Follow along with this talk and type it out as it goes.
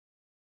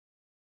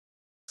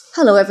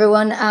Hello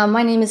everyone,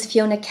 my name is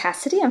Fiona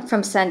Cassidy. I'm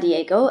from San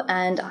Diego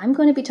and I'm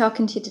going to be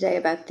talking to you today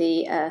about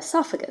the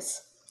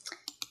esophagus.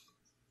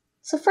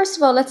 So first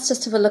of all, let's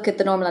just have a look at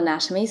the normal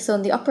anatomy. So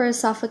in the upper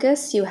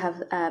esophagus, you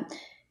have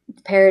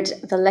paired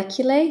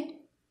valleculae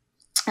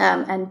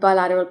and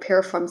bilateral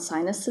piriform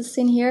sinuses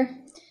seen here.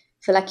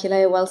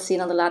 Valleculae are well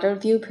seen on the lateral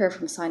view,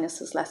 piriform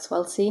sinuses less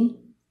well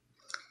seen.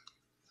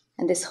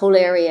 And this whole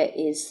area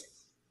is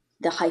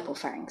the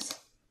hypopharynx.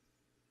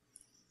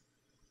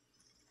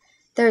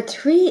 There are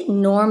three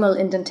normal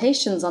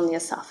indentations on the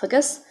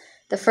esophagus.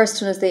 The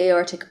first one is the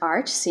aortic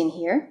arch, seen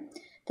here.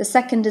 The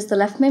second is the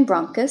left main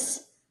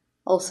bronchus,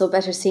 also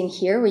better seen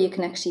here, where you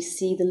can actually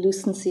see the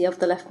lucency of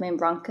the left main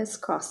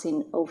bronchus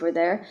crossing over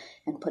there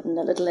and putting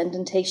a little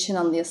indentation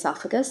on the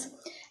esophagus.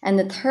 And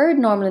the third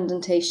normal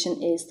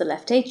indentation is the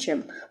left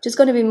atrium, which is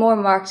going to be more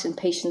marked in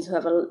patients who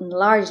have a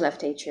enlarged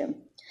left atrium.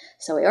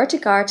 So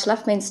aortic arch,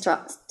 left main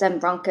stem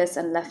bronchus,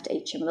 and left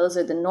atrium. Those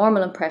are the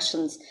normal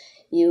impressions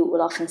you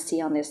will often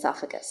see on the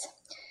esophagus.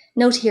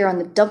 Note here on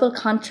the double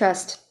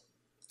contrast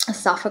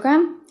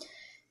esophagram,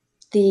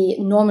 the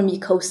normal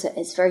mucosa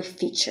is very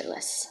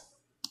featureless.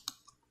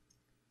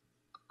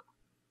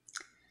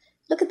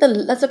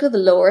 Let's look at the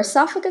lower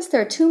esophagus.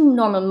 There are two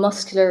normal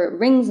muscular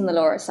rings in the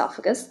lower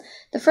esophagus.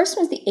 The first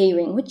one is the A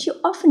ring, which you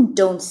often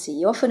don't see.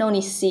 You often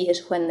only see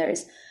it when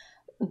the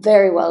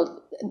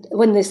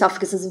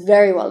esophagus is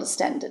very well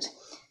distended.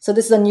 So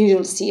this is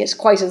unusual to see it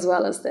quite as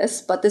well as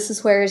this, but this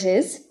is where it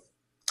is.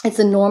 It's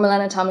a normal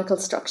anatomical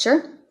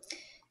structure.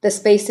 The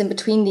space in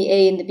between the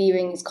A and the B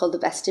ring is called the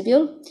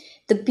vestibule.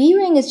 The B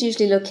ring is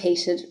usually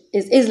located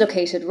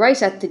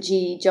right at the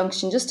G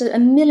junction, just a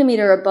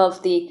millimeter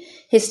above the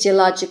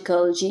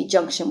histological G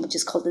junction, which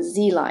is called the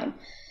Z line.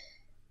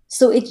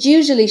 So it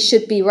usually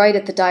should be right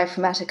at the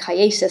diaphragmatic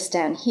hiatus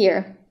down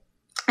here.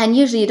 And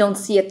usually you don't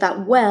see it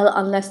that well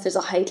unless there's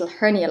a hiatal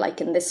hernia,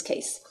 like in this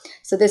case.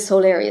 So this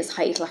whole area is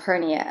hiatal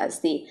hernia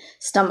as the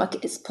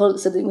stomach is pulled.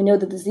 So that we know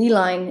that the Z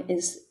line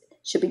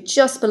should be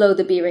just below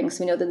the B ring.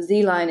 So we know that the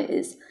Z line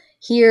is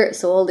here.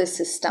 So all this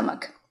is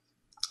stomach.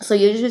 So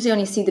you usually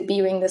only see the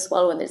B ring this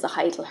well when there's a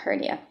hiatal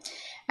hernia.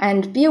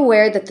 And be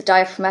aware that the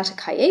diaphragmatic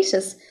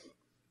hiatus,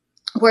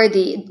 where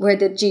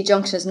the G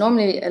junction is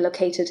normally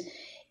located,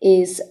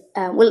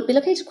 will be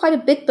located quite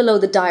a bit below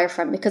the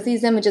diaphragm, because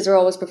these images are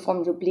always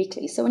performed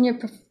obliquely. So when you're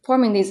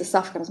performing these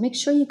esophagams, make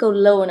sure you go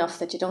low enough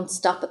that you don't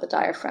stop at the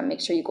diaphragm. Make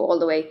sure you go all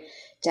the way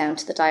down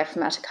to the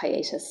diaphragmatic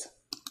hiatus.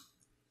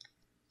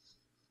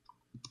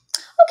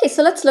 Okay,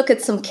 so let's look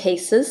at some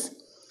cases.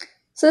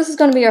 So this is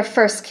going to be our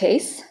first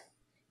case.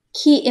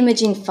 Key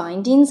imaging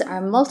findings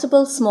are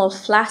multiple small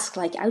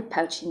flask-like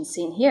outpouchings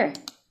seen here.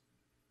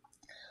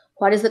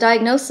 What is the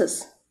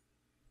diagnosis?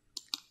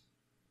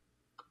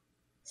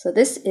 So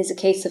this is a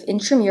case of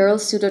intramural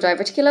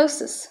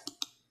pseudodiverticulosis.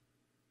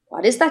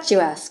 What is that, you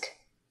ask?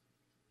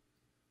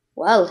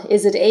 Well,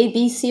 is it A,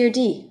 B, C, or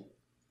D?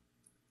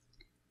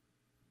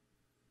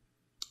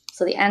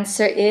 So the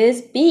answer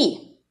is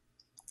B.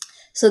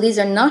 So these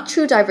are not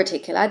true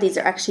diverticula. These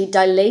are actually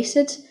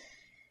dilated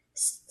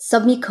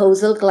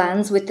submucosal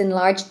glands with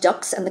enlarged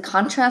ducts, and the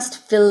contrast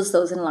fills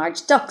those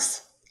enlarged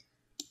ducts.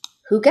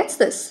 Who gets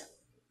this?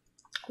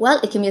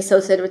 Well, it can be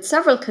associated with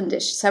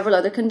several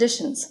other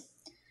conditions.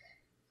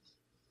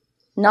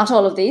 Not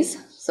all of these.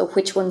 So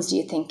which ones do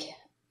you think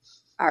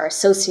are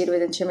associated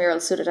with intramural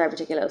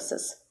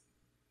pseudodiverticulosis?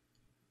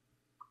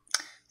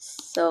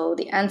 So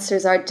the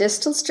answers are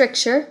distal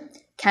stricture,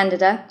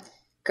 candida,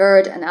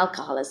 GERD, and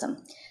alcoholism.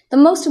 The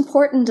most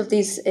important of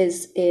these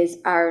is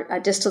our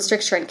distal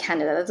stricture and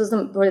candida. That is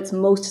what it's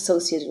most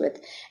associated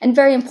with. And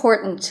very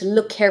important to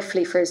look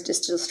carefully for its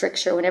distal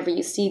stricture whenever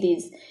you see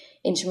these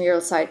intramural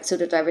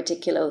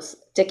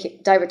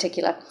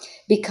pseudodiverticula,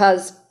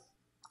 because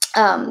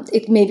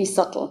it may be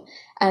subtle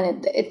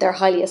and they're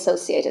highly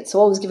associated. So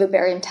always give a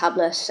barium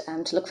tablet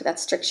to look for that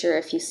stricture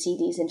if you see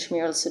these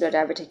intramural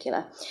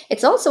pseudodiverticula.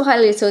 It's also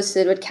highly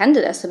associated with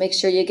candida, so make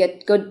sure you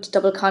get good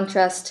double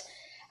contrast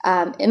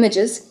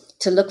images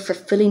to look for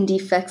filling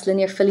defects,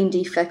 linear filling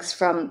defects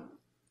from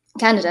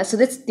candida. So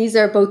these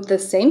are both the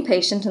same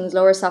patient in his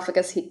lower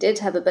esophagus. He did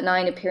have a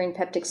benign appearing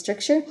peptic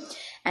stricture,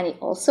 and he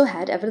also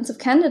had evidence of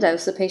candida. It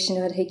was a patient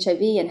who had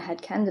HIV and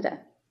had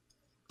candida.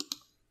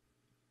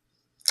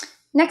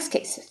 Next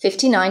case, a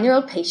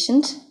 59-year-old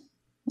patient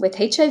with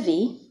HIV.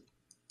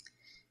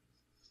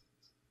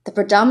 The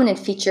predominant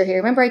feature here,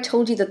 remember I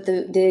told you that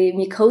the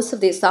mucosa of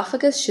the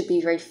esophagus should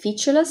be very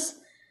featureless.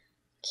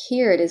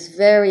 Here it is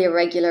very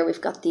irregular. We've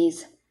got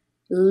these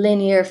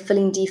linear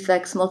filling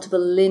defects, multiple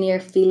linear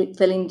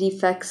filling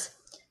defects,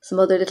 some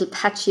other little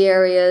patchy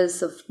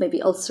areas of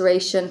maybe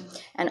ulceration,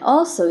 and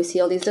also you see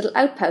all these little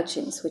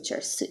outpouchings, which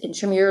are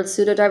intramural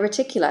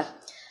pseudodiverticula,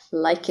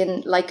 like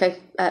in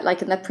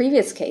that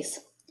previous case.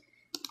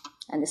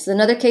 And this is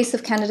another case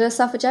of Candida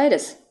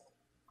esophagitis.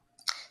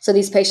 So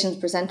these patients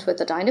present with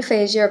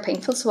odynophagia or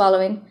painful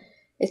swallowing.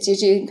 It's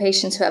usually in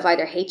patients who have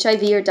either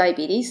HIV or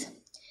diabetes.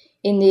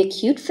 In the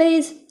acute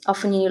phase,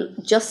 often you'll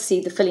just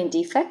see the filling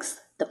defects,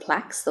 the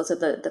plaques. Those are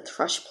the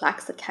thrush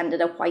plaques, the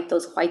Candida white,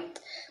 those white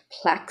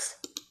plaques.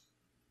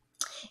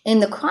 In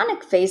the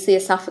chronic phase, the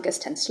esophagus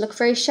tends to look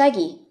very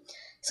shaggy.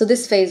 So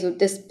this phase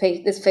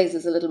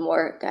is a little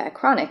more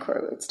chronic,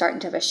 where it's starting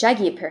to have a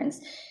shaggy appearance,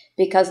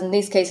 because in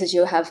these cases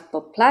you have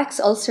both plaques,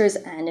 ulcers,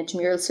 and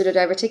intramural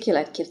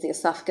pseudodiverticula. Gives the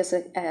esophagus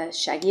a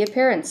shaggy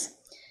appearance.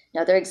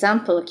 Another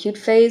example, acute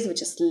phase,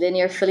 which is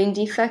linear filling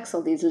defects,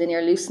 all these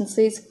linear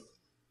lucencies.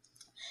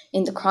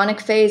 In the chronic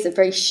phase, a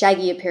very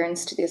shaggy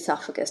appearance to the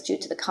esophagus due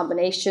to the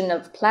combination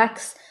of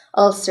plaques,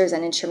 ulcers,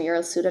 and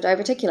intramural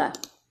pseudodiverticula.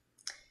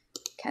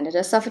 Candida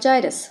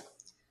esophagitis.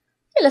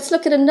 Okay, let's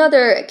look at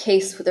another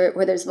case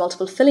where there's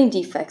multiple filling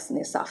defects in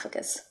the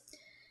esophagus.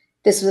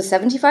 This was a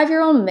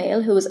 75-year-old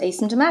male who was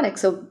asymptomatic,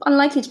 so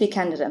unlikely to be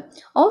Candida.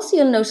 Also,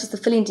 you'll notice the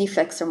filling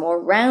defects are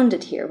more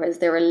rounded here, whereas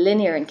they were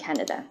linear in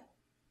Candida.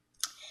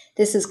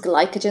 This is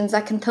glycogen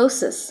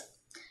acanthosis.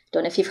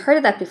 Don't know if you've heard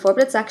of that before,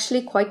 but it's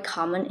actually quite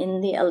common in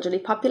the elderly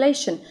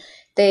population.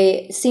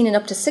 They're seen in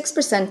up to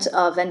 6%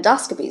 of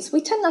endoscopies.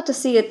 We tend not to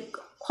see it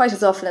quite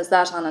as often as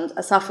that on an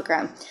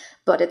esophagram,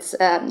 but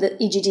the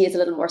EGD is a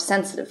little more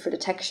sensitive for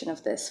detection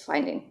of this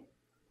finding.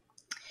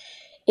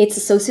 It's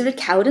associated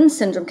with Cowden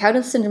syndrome.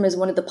 Cowden syndrome is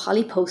one of the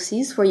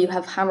polyposes where you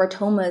have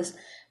hamartomas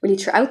really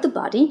throughout the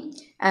body.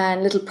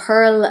 And little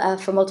pearl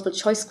for multiple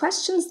choice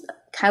questions,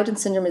 Cowden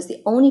syndrome is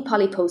the only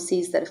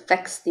polyposis that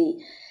affects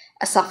the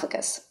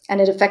esophagus, and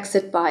it affects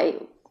it by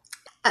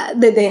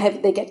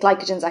they get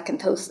glycogen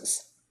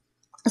acanthosis.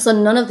 So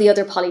none of the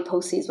other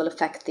polyposes will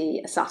affect the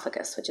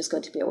esophagus, which is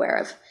good to be aware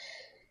of.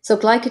 So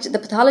the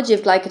pathology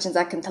of glycogen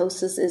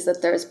acanthosis is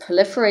that there is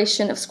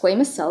proliferation of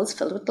squamous cells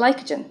filled with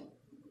glycogen.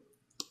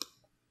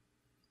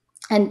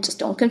 And just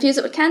don't confuse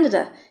it with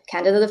Candida.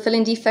 Candida, the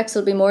filling defects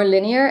will be more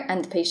linear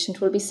and the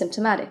patient will be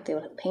symptomatic. They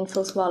will have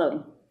painful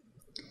swallowing.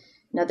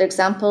 Another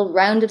example,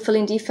 rounded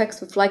filling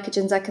defects with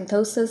glycogen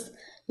acanthosis,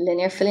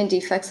 linear filling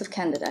defects of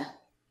Candida.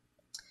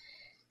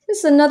 This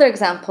is another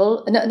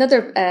example,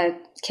 another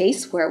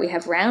case where we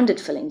have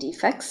rounded filling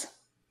defects,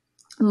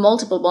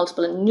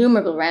 multiple,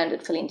 innumerable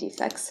rounded filling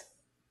defects.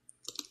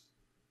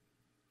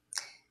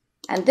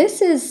 And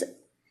this is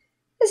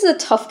a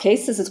tough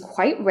case. This is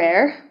quite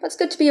rare, but it's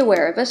good to be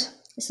aware of it.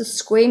 This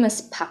is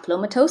squamous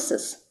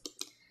papillomatosis.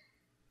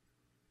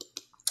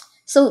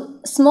 So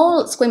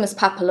small squamous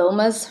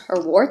papillomas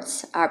or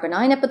warts are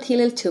benign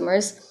epithelial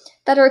tumours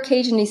that are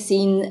occasionally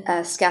seen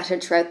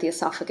scattered throughout the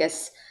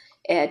esophagus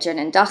during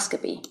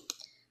endoscopy.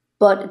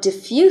 But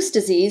diffuse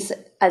disease,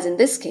 as in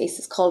this case,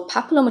 is called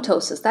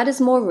papillomatosis. That is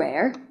more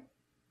rare.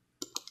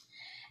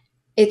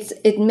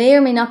 It may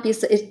or may not be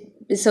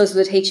associated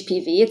with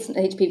HPV.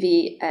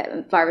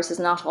 HPV virus is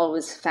not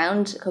always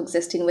found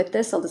coexisting with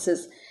this, so this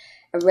is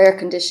a rare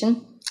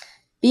condition.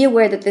 Be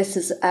aware that this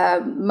is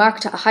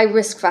marked a high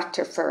risk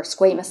factor for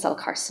squamous cell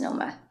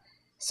carcinoma.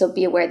 So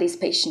be aware these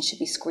patients should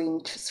be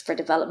screened for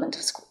development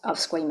of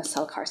squamous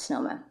cell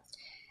carcinoma.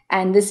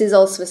 And this is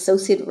also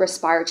associated with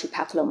respiratory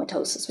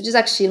papillomatosis, which is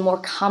actually more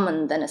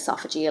common than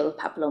esophageal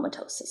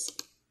papillomatosis.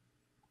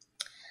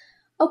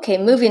 Okay,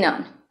 moving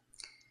on.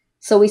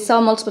 So we saw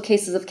multiple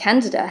cases of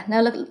Candida.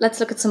 Now let's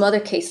look at some other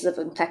cases of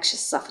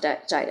infectious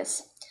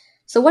esophagitis.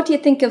 So what do you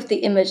think of the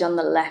image on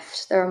the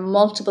left? There are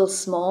multiple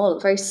small,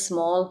 very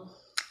small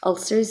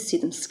ulcers. See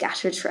them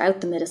scattered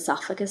throughout the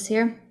mid-esophagus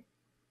here.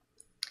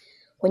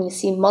 When you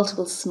see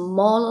multiple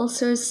small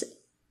ulcers,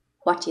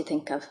 what do you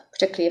think of?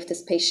 Particularly if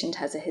this patient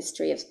has a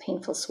history of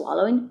painful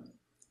swallowing.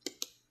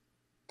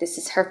 This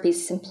is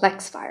herpes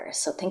simplex virus.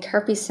 So think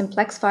herpes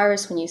simplex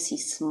virus when you see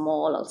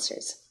small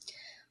ulcers.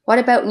 What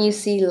about when you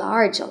see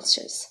large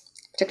ulcers,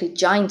 particularly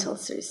giant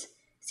ulcers?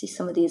 See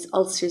some of these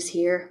ulcers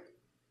here.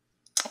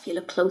 If you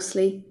look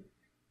closely,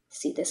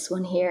 see this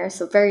one here.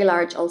 So very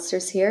large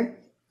ulcers here.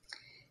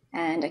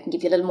 And I can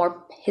give you a little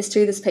more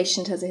history. This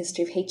patient has a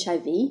history of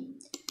HIV.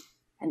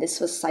 And this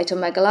was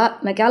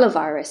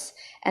cytomegalovirus.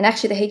 And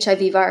actually the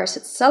HIV virus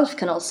itself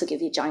can also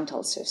give you giant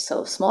ulcers.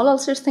 So small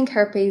ulcers, think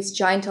herpes.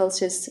 Giant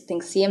ulcers,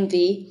 think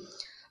CMV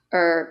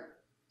or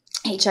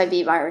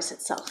HIV virus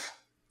itself.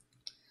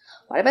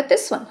 What about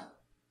this one?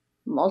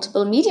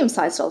 Multiple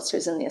medium-sized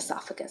ulcers in the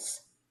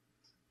esophagus.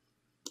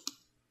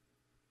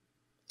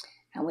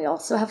 And we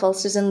also have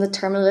ulcers in the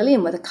terminal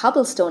ileum with a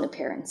cobblestone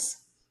appearance.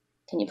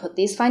 Can you put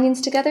these findings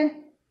together?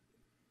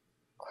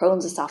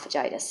 Crohn's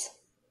esophagitis.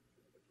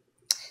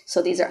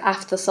 So these are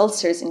aphthous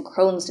ulcers in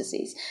Crohn's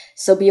disease.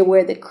 So be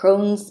aware that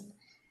Crohn's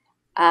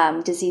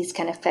disease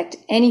can affect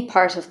any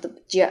part of the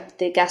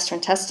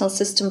gastrointestinal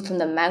system from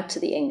the mouth to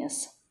the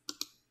anus.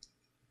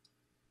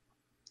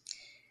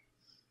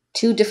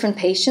 Two different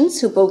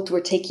patients who both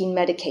were taking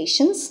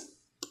medications.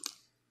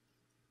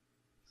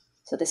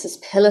 So this is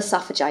pill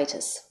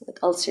esophagitis with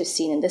ulcers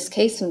seen in this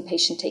case from a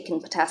patient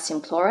taking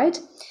potassium chloride.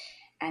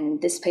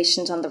 And this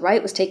patient on the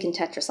right was taking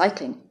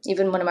tetracycline.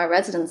 Even one of my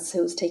residents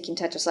who was taking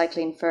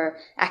tetracycline for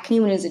acne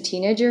when he was a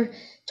teenager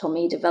told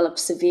me he developed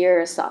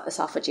severe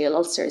esophageal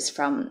ulcers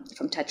from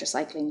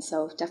tetracycline.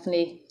 So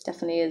definitely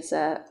is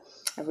a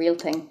real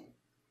thing.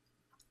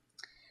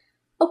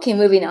 Okay,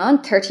 moving on.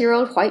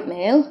 30-year-old white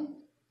male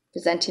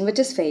presenting with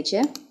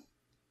dysphagia.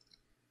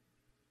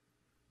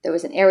 There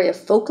was an area of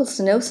focal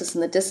stenosis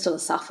in the distal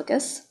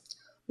esophagus,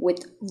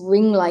 with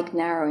ring-like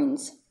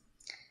narrowings.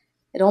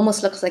 It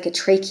almost looks like a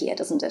trachea,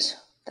 doesn't it?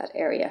 That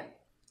area.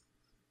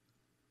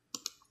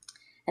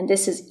 And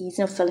this is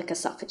eosinophilic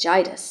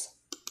esophagitis.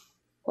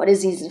 What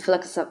is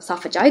eosinophilic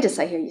esophagitis,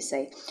 I hear you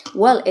say?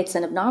 Well, it's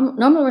an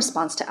abnormal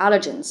response to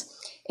allergens.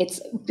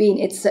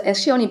 It's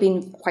actually only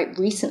been quite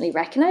recently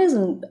recognized,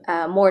 and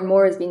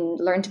more has been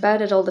learned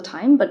about it all the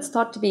time, but it's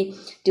thought to be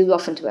due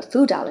often to a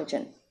food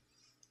allergen.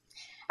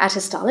 At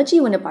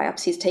histology, when a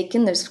biopsy is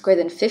taken, there's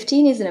greater than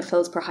 15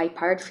 eosinophils per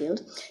high-powered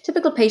field.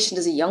 Typical patient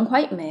is a young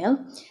white male,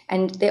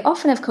 and they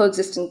often have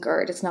coexistent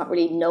GERD. It's not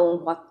really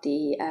known what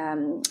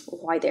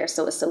why they're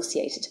so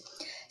associated.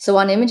 So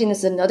on imaging, this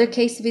is another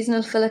case of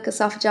eosinophilic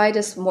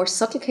esophagitis, more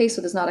subtle case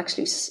where there's not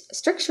actually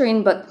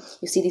stricturing, but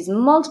you see these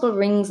multiple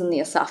rings in the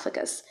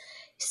esophagus.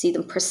 You see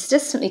them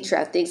persistently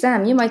throughout the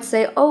exam. You might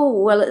say,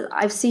 oh, well,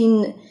 I've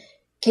seen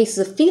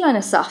cases of feline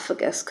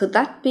esophagus. Could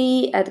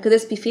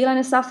this be feline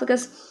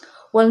esophagus?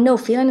 Well, no,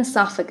 feline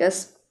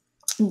esophagus,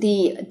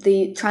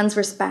 the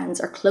transverse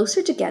bands are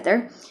closer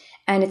together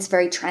and it's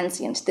very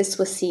transient. This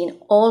was seen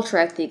all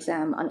throughout the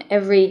exam on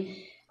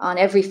every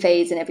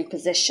phase and every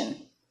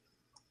position.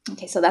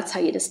 Okay, so that's how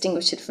you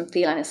distinguish it from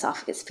feline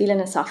esophagus. Feline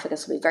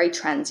esophagus will be very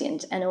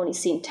transient and only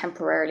seen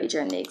temporarily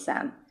during the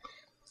exam.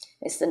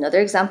 This is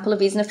another example of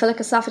eosinophilic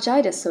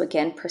esophagitis. So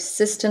again,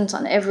 persistent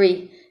on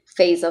every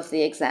phase of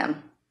the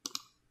exam.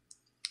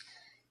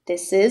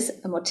 This is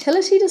a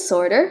motility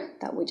disorder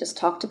that we just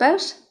talked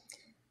about.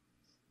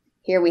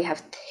 Here we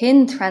have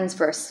thin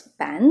transverse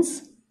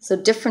bands,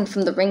 so different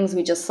from the rings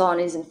we just saw in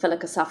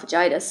eosinophilic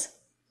esophagitis.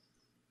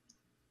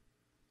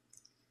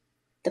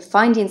 The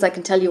findings, I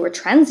can tell you, were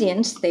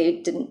transient.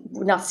 They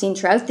were not seen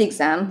throughout the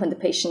exam. When the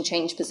patient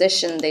changed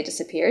position, they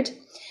disappeared.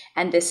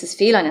 And this is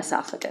feline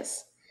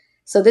esophagus.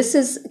 So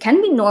this can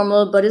be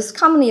normal, but is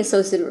commonly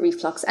associated with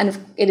reflux, and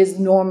it is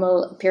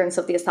normal appearance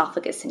of the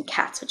esophagus in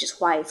cats, which is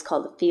why it's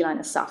called the feline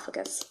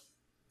esophagus.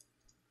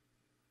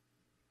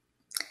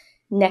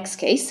 Next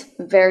case,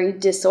 very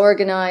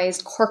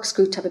disorganized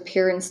corkscrew type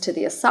appearance to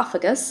the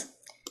esophagus.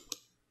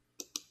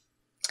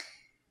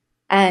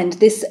 And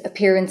this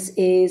appearance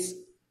is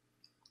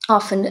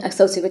often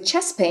associated with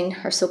chest pain,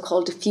 or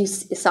so-called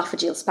diffuse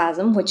esophageal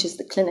spasm, which is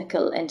the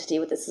clinical entity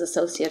what this is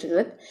associated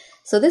with.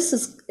 So this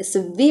is a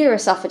severe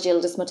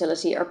esophageal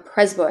dysmotility or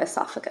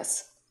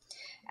presboesophagus,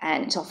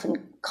 and it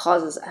often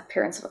causes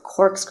appearance of a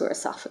corkscrew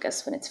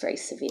esophagus when it's very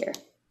severe.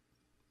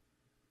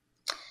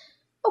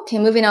 Okay,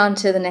 moving on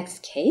to the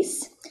next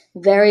case,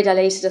 very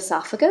dilated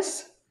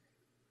esophagus,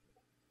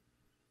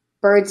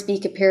 bird's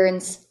beak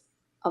appearance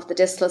of the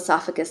distal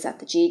esophagus at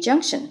the GE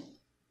junction.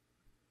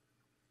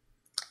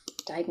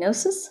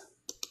 Diagnosis.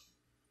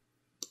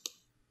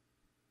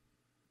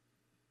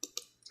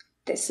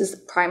 This is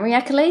primary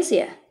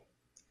achalasia.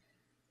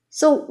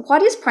 So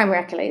what is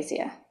primary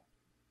achalasia?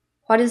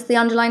 What is the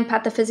underlying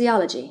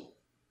pathophysiology?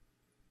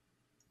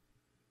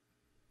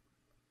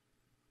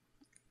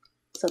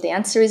 So the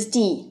answer is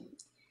D.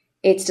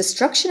 It's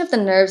destruction of the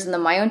nerves in the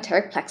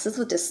myoenteric plexus of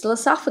the distal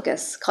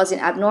esophagus, causing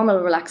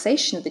abnormal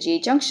relaxation of the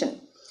GE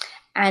junction.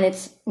 And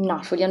it's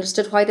not really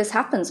understood why this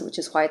happens, which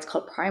is why it's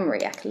called primary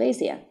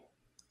achalasia.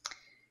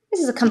 This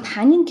is a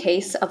companion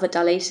case of a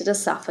dilated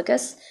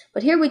esophagus,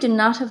 but here we do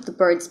not have the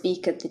bird's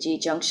beak at the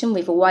GE junction. We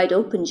have a wide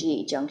open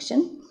GE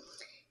junction.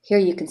 Here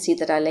you can see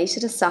the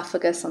dilated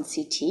esophagus on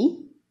CT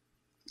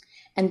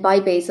and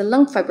bibasal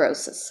lung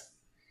fibrosis.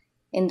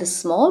 In the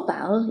small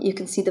bowel, you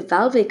can see the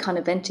valvae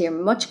conniventi are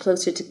much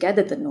closer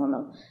together than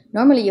normal.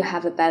 Normally you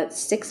have about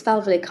 6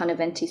 valvae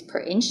conniventi per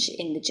inch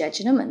in the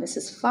jejunum, and this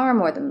is far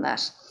more than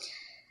that.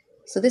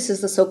 So this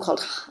is the so-called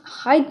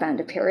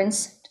hidebound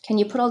appearance. Can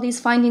you put all these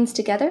findings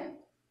together?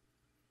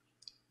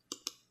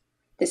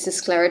 This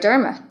is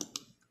scleroderma.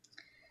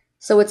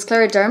 So with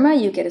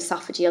scleroderma, you get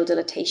esophageal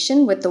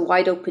dilatation with the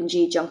wide open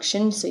GE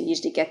junction, so you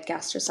usually get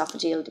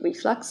gastroesophageal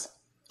reflux.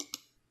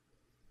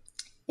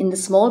 In the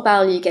small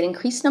bowel, you get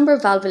increased number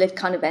of valvulate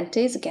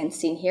conniventes, again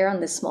seen here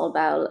on this small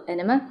bowel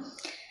enema,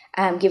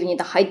 giving you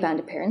the hidebound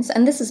appearance.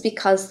 And this is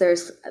because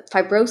there's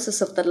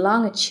fibrosis of the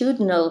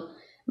longitudinal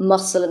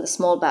muscle in the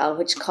small bowel,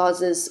 which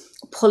causes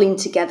pulling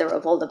together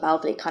of all the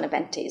valvulate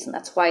conniventes, and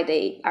that's why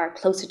they are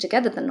closer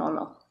together than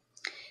normal.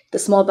 The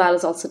small bowel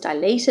is also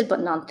dilated but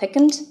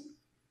non-thickened.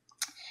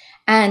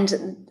 And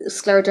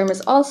scleroderma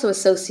is also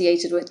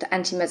associated with the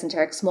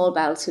antimesenteric small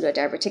bowel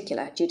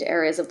pseudodiverticula due to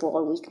areas of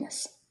wall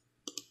weakness.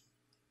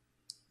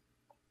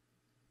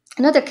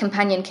 Another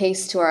companion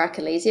case to our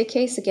achalasia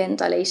case, again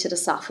dilated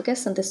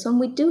esophagus, and this one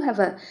we do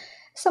have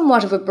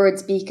somewhat of a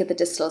bird's beak at the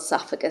distal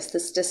esophagus.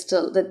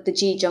 The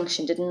GE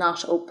junction did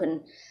not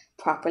open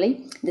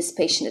properly. This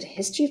patient had a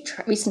history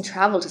of recent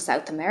travel to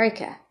South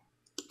America.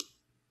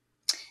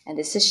 And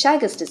this is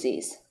Chagas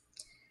disease.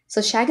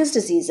 So Chagas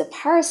disease is a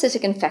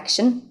parasitic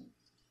infection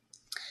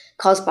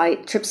caused by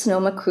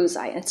Trypanosoma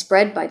cruzi, and it's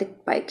spread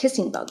by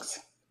kissing bugs.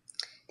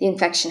 The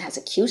infection has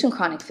acute and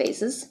chronic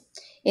phases.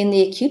 In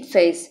the acute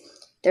phase,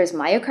 there's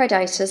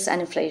myocarditis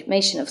and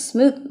inflammation of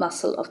smooth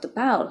muscle of the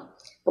bowel,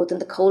 both in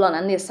the colon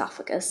and the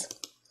esophagus.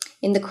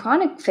 In the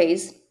chronic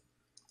phase,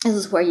 this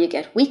is where you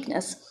get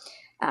weakness,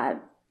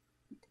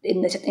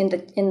 In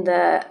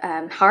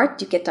the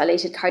heart, you get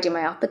dilated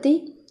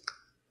cardiomyopathy.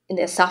 In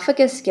the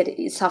esophagus, you get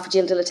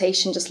esophageal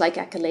dilatation, just like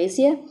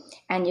achalasia,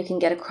 and you can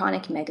get a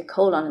chronic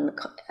megacolon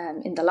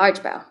in the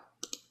large bowel.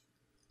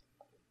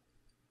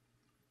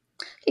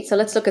 Okay, so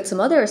let's look at some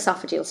other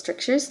esophageal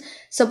strictures.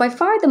 So by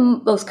far the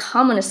most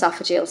common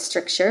esophageal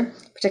stricture,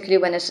 particularly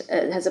when it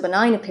has a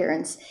benign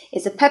appearance,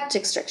 is a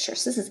peptic stricture.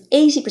 So this is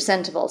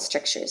 80% of all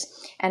strictures,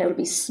 and it will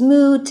be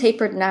smooth,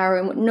 tapered,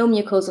 narrowing, with no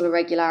mucosal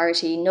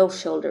irregularity, no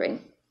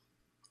shouldering.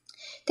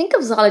 Think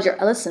of Zolliger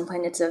Ellison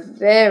when it's a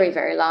very,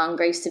 very long,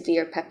 very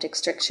severe peptic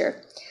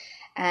stricture.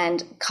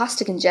 And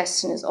caustic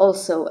ingestion is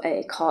also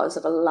a cause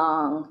of a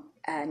long,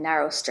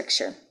 narrow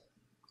stricture.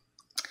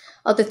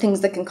 Other things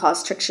that can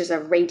cause strictures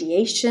are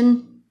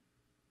radiation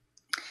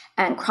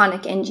and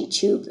chronic NG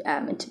tube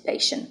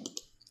intubation.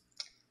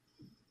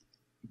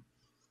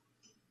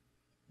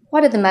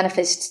 What are the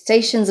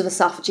manifestations of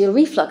esophageal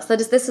reflux? That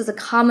is, this is a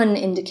common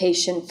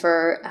indication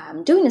for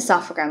doing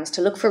esophagograms,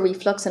 to look for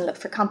reflux and look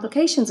for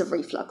complications of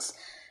reflux.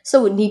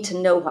 So we need to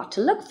know what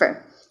to look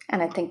for.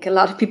 And I think a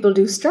lot of people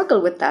do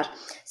struggle with that.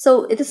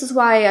 So this is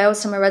why I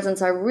always tell my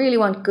residents I really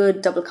want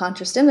good double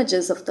contrast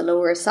images of the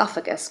lower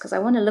esophagus, because I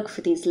want to look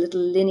for these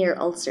little linear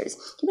ulcers.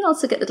 You can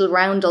also get little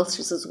round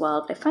ulcers as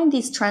well, but I find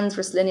these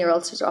transverse linear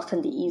ulcers are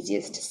often the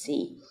easiest to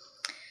see.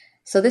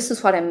 So this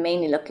is what I'm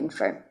mainly looking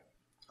for.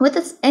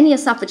 With any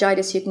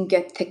esophagitis, you can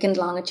get thickened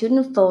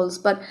longitudinal folds,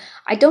 but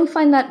I don't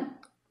find that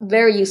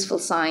very useful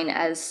sign,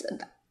 as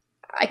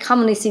I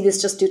commonly see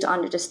this just due to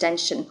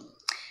underdistension.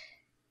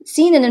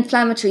 Seeing an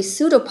inflammatory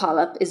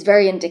pseudopolyp is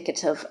very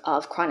indicative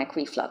of chronic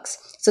reflux.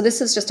 So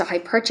this is just a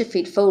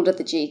hypertrophied fold at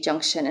the G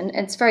junction, and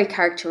it's very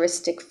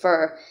characteristic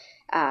for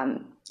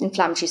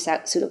inflammatory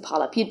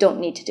pseudopolyp. You don't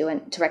need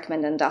to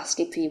recommend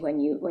endoscopy when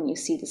you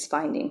see this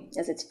finding,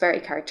 as it's very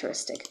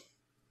characteristic.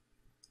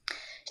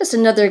 Just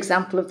another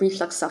example of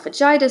reflux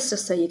esophagitis,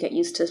 just so you get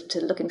used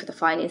to looking for the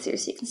findings here.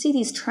 So you can see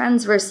these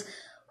transverse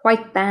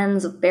white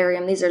bands of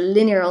barium. These are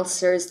linear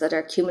ulcers that are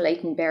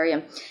accumulating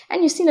barium.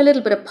 And you've seen a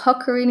little bit of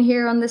puckering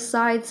here on this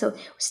side. So we're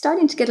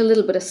starting to get a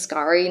little bit of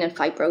scarring and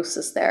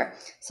fibrosis there.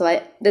 So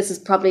this is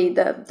probably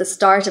the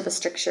start of a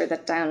stricture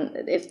that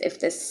if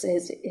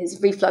his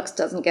reflux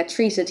doesn't get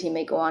treated, he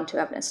may go on to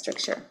have a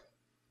stricture.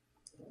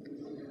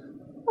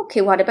 Okay,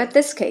 what about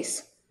this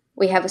case?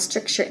 We have a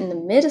stricture in the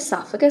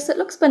mid-esophagus. It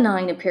looks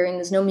benign appearing.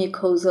 There's no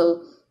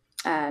mucosal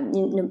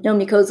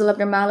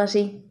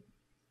abnormality.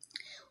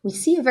 We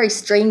see a very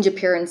strange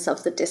appearance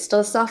of the distal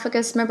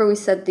esophagus. Remember, we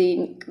said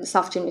the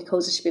esophageal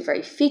mucosa should be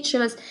very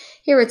featureless.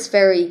 Here it's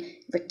very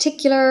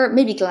reticular,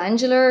 maybe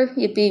glandular.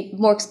 You'd be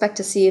more expect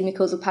to see a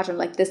mucosal pattern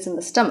like this in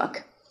the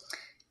stomach.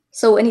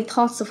 So any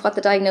thoughts of what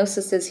the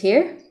diagnosis is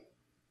here?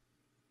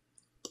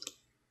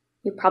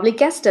 You probably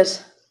guessed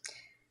it.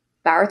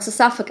 Barrett's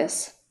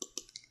esophagus.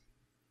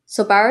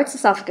 So Barrett's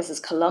esophagus is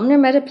columnar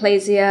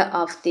metaplasia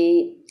of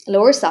the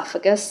lower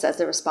esophagus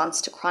as a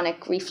response to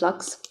chronic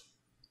reflux.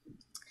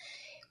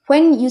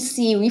 When you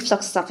see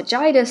reflux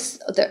esophagitis,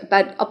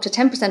 about up to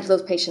 10% of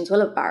those patients will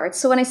have Barrett's.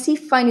 So when I see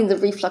findings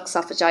of reflux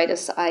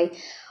esophagitis, I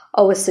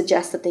always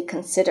suggest that they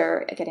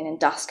consider getting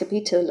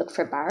endoscopy to look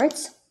for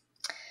Barrett's.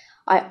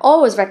 I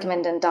always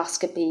recommend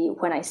endoscopy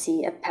when I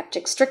see a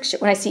peptic stricture,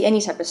 when I see any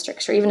type of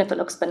stricture, even if it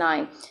looks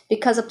benign,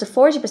 because up to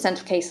 40%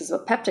 of cases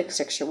of a peptic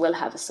stricture will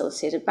have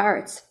associated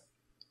Barrett's.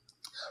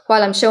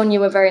 While I'm showing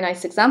you a very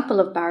nice example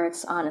of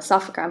Barrett's on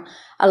esophagram,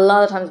 a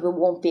lot of times we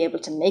won't be able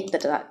to make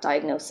the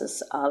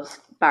diagnosis of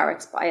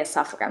Barrett's by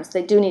esophagram, so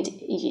they do need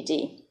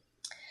EGD.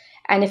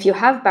 And if you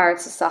have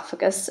Barrett's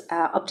esophagus,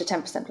 up to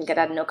 10% will get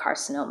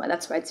adenocarcinoma.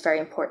 That's why it's very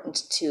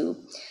important to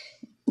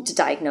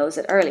diagnose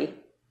it early.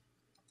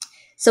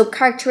 So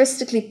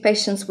characteristically,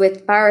 patients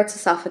with Barrett's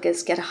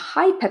esophagus get a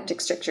high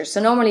peptic stricture.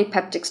 So normally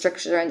peptic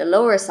strictures are in the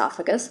lower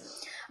esophagus,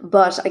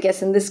 but I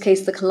guess in this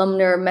case, the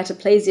columnar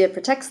metaplasia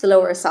protects the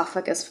lower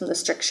esophagus from the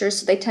strictures,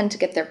 so they tend to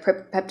get their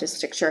peptic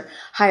stricture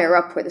higher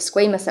up where the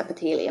squamous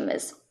epithelium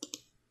is.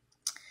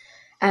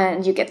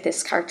 And you get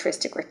this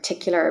characteristic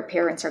reticular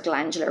appearance or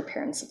glandular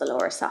appearance of the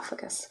lower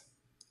esophagus.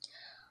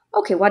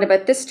 Okay, what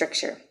about this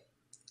stricture?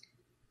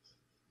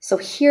 So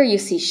here you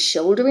see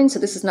shouldering, so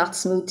this is not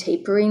smooth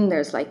tapering,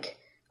 there's like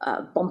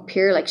a bump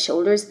here like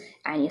shoulders,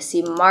 and you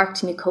see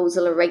marked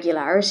mucosal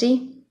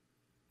irregularity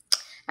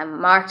and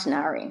marked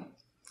narrowing.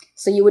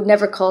 So you would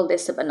never call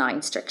this a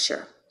benign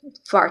stricture,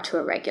 far too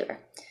irregular.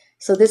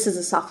 So this is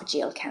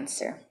esophageal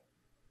cancer.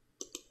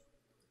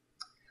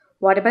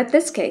 What about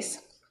this case?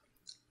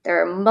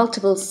 There are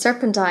multiple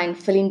serpentine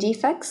filling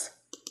defects.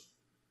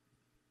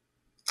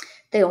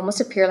 They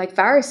almost appear like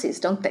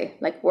varices, don't they?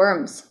 Like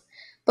worms.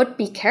 But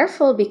be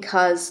careful,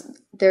 because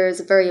there's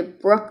a very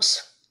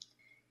abrupt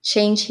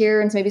change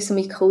here and maybe some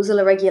mucosal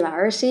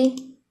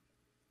irregularity.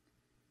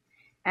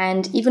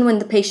 And even when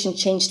the patient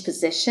changed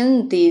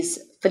position, these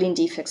filling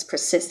defects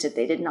persisted.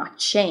 They did not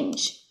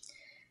change.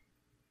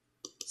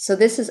 So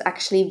this is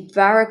actually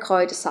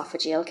varicoid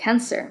esophageal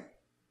cancer,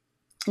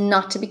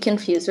 not to be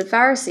confused with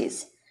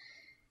varices.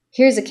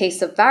 Here's a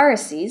case of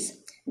varices.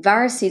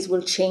 varices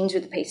will change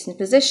with the patient's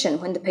position.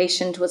 When the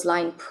patient was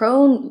lying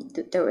prone,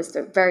 there was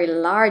the very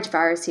large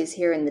varices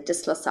here in the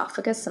distal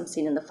esophagus. I'm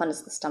seeing in the fundus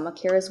of the stomach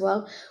here as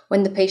well.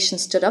 When the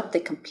patient stood up, they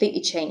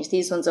completely changed.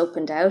 These ones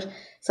opened out.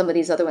 Some of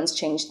these other ones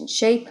changed in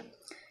shape.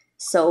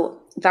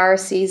 So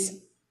varices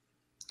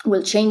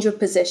will change with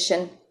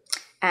position,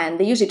 and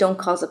they usually don't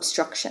cause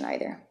obstruction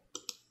either.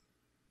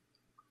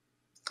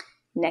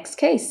 Next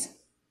case.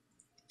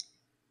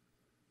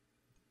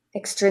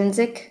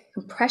 Extrinsic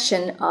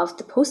compression of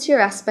the posterior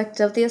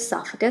aspect of the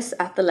esophagus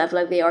at the level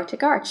of the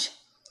aortic arch.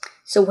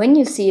 So when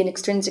you see an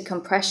extrinsic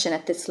compression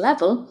at this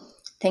level,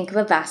 think of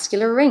a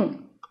vascular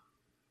ring.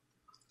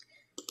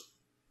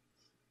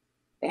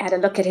 We had a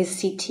look at his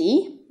CT,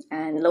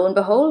 and lo and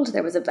behold,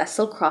 there was a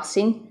vessel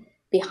crossing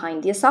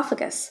behind the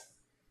esophagus.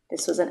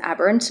 This was an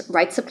aberrant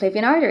right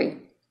subclavian artery.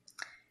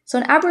 So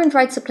an aberrant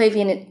right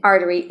subclavian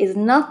artery is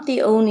not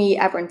the only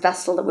aberrant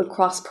vessel that will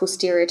cross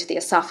posterior to the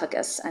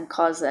esophagus and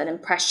cause an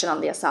impression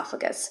on the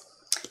esophagus.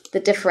 The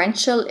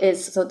differential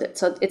is, so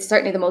it's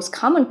certainly the most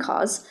common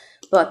cause,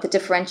 but the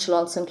differential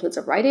also includes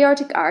a right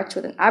aortic arch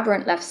with an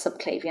aberrant left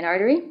subclavian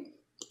artery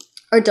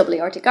or double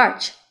aortic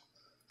arch.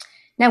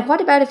 Now,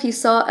 what about if you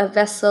saw a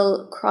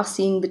vessel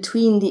crossing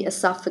between the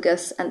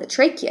esophagus and the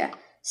trachea,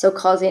 so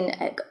causing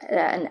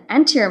an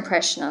anterior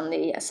impression on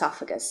the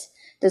esophagus?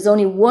 There's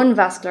only one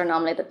vascular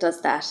anomaly that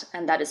does that,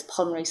 and that is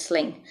pulmonary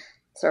sling.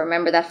 So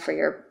remember that for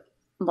your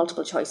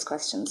multiple choice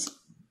questions.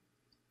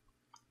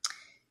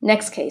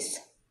 Next case.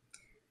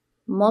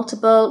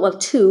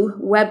 Two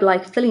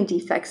web-like filling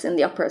defects in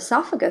the upper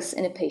esophagus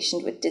in a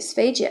patient with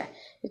dysphagia.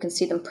 You can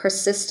see them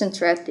persistent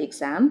throughout the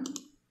exam.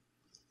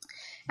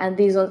 And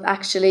these ones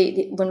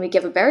actually, when we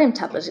give a barium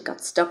tablet, it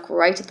got stuck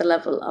right at the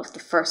level of the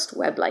first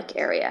web-like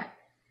area.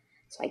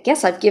 So I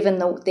guess I've given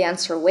the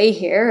answer away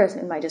here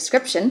in my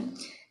description.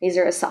 These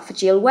are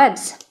esophageal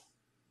webs.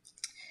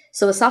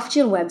 So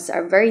esophageal webs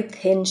are very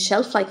thin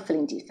shelf-like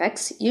filling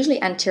defects, usually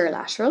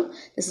anterolateral.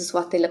 This is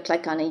what they look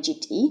like on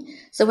AGT.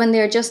 So when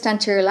they're just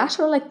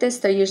anterolateral like this,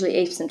 they're usually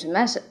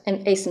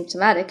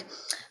asymptomatic.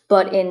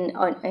 But in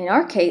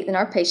our case, in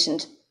our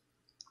patient,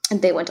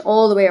 they went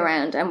all the way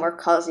around and were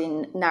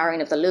causing narrowing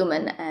of the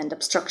lumen and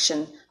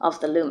obstruction of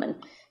the lumen.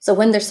 So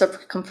when they're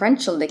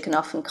circumferential, they can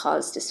often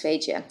cause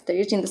dysphagia. They're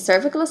usually in the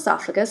cervical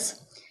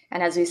esophagus.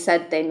 And as we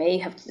said, they may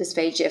have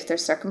dysphagia if they're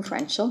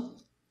circumferential.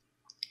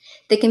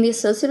 They can be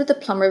associated with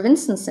the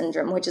Plummer-Vinson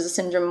syndrome, which is a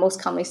syndrome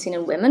most commonly seen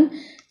in women,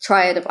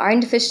 triad of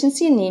iron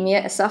deficiency,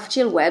 anemia,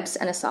 esophageal webs,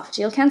 and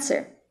esophageal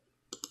cancer.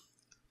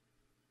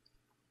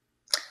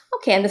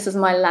 Okay, and this is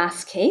my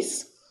last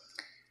case.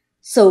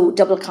 So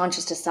double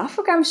contrast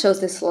esophagram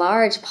shows this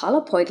large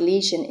polypoid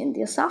lesion in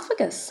the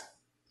esophagus.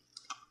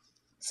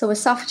 So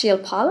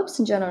esophageal polyps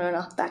in general are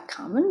not that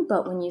common,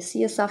 but when you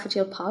see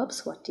esophageal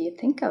polyps, what do you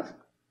think of?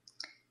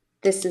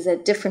 This is a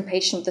different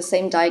patient with the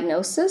same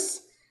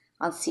diagnosis.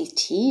 On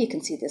CT, you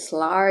can see this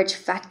large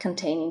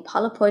fat-containing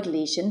polypoid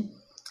lesion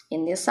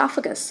in the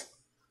esophagus.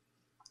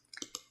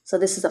 So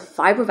this is a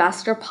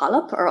fibrovascular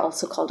polyp, or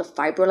also called a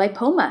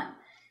fibrolipoma.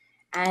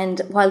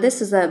 And while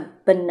this is a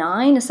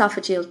benign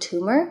esophageal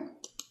tumor,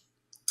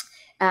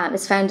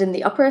 it's found in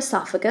the upper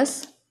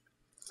esophagus.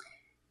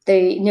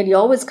 They nearly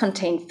always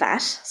contain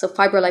fat. So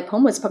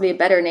fibrolipoma is probably a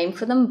better name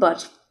for them,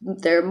 but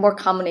they're more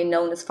commonly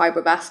known as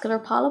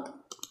fibrovascular polyp.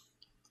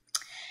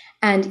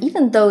 And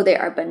even though they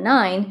are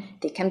benign,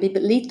 they can be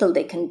lethal,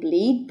 they can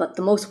bleed, but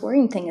the most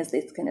worrying thing is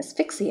they can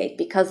asphyxiate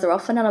because they're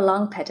often on a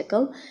long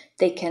pedicle.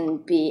 They can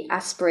be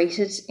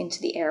aspirated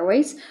into the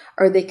airways,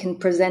 or they can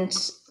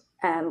present,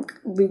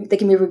 they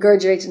can be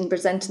regurgitated and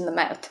present in the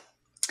mouth.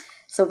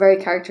 So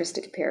very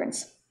characteristic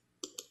appearance.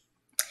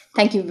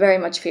 Thank you very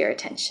much for your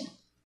attention.